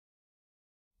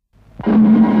Singapore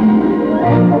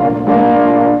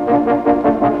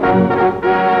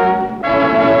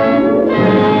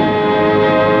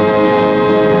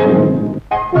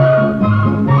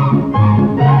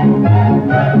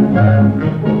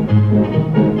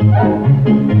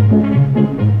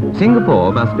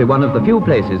must be one of the few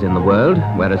places in the world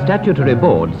where a statutory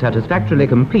board satisfactorily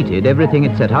completed everything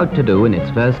it set out to do in its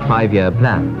first 5-year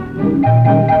plan.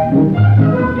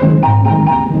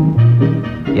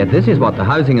 Yet this is what the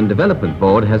Housing and Development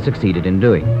Board has succeeded in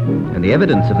doing, and the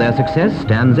evidence of their success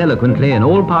stands eloquently in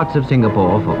all parts of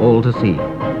Singapore for all to see.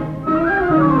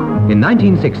 In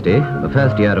 1960, the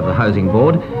first year of the Housing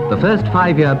Board, the first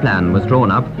 5-year plan was drawn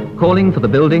up, calling for the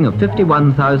building of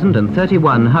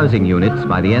 51,031 housing units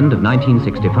by the end of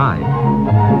 1965.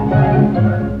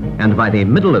 And by the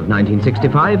middle of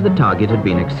 1965, the target had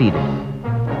been exceeded.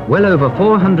 Well over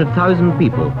 400,000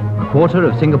 people, a quarter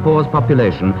of Singapore's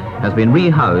population, has been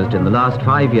rehoused in the last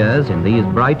 5 years in these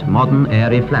bright, modern,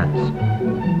 airy flats.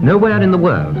 Nowhere in the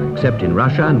world, except in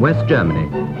Russia and West Germany,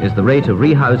 is the rate of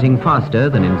rehousing faster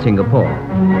than in Singapore.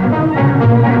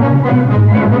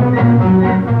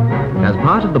 As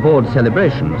part of the board's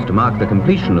celebrations to mark the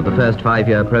completion of the first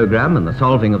 5-year program and the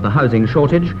solving of the housing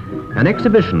shortage, an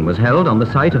exhibition was held on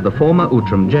the site of the former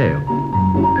Outram jail.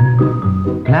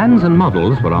 Plans and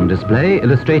models were on display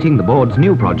illustrating the board's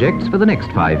new projects for the next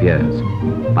 5 years.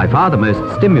 By far the most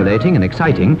stimulating and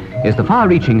exciting is the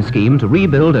far-reaching scheme to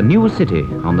rebuild a new city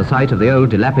on the site of the old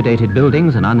dilapidated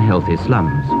buildings and unhealthy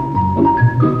slums.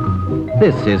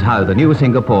 This is how the new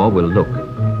Singapore will look.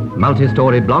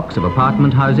 Multi-story blocks of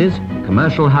apartment houses,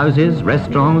 commercial houses,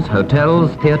 restaurants,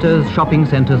 hotels, theatres, shopping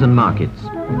centres and markets.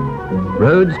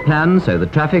 Roads planned so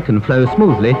that traffic can flow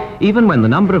smoothly even when the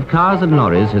number of cars and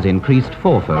lorries has increased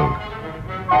fourfold.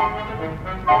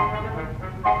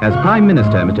 As Prime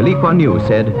Minister Mr. Lee Kuan Yew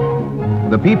said,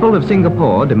 "The people of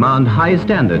Singapore demand high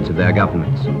standards of their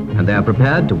governments, and they are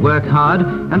prepared to work hard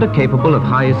and are capable of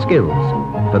high skills.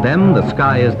 For them, the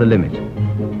sky is the limit."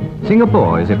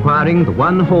 Singapore is acquiring the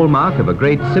one hallmark of a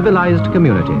great civilized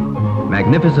community: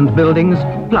 magnificent buildings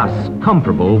plus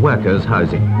comparable workers'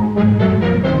 housing.